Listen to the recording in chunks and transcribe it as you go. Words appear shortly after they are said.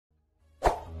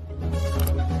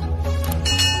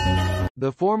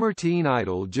The former teen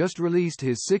idol just released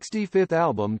his 65th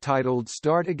album titled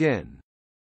Start Again.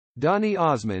 Donny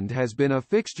Osmond has been a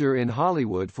fixture in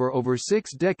Hollywood for over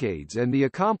 6 decades, and the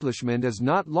accomplishment is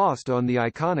not lost on the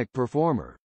iconic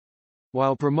performer.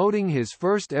 While promoting his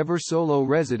first ever solo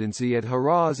residency at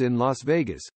Harrah's in Las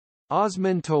Vegas,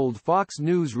 Osmond told Fox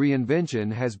News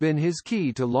reinvention has been his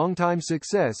key to longtime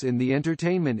success in the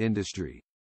entertainment industry.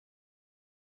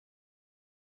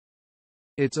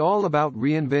 It's all about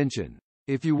reinvention.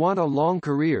 If you want a long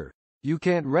career, you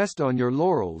can't rest on your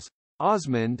laurels,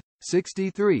 Osmond,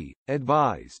 63,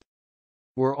 advised.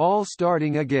 We're all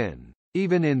starting again.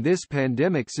 Even in this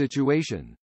pandemic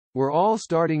situation. We're all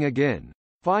starting again.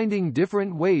 Finding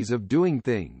different ways of doing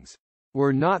things.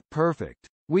 We're not perfect.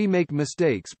 We make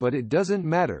mistakes, but it doesn't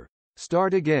matter.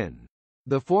 Start again.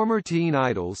 The former teen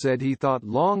idol said he thought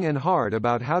long and hard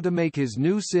about how to make his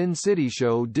new Sin City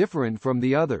show different from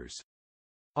the others.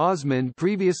 Osmond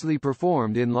previously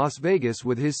performed in Las Vegas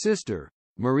with his sister,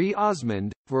 Marie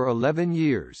Osmond, for 11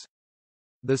 years.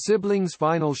 The siblings'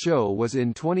 final show was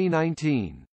in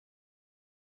 2019.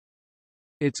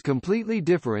 It's completely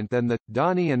different than the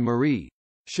Donny and Marie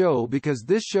show because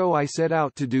this show I set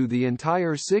out to do the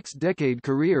entire 6-decade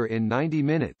career in 90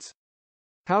 minutes.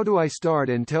 How do I start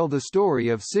and tell the story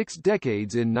of 6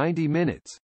 decades in 90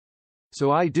 minutes? So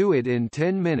I do it in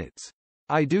 10 minutes.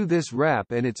 I do this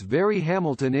rap and it's very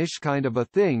Hamilton-ish kind of a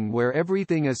thing where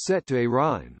everything is set to a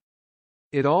rhyme.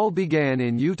 It all began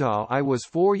in Utah. I was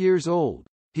 4 years old,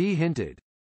 he hinted.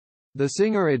 The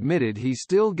singer admitted he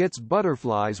still gets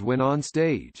butterflies when on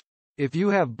stage. If you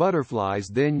have butterflies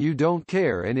then you don't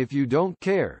care, and if you don't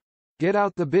care, get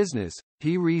out the business,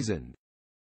 he reasoned.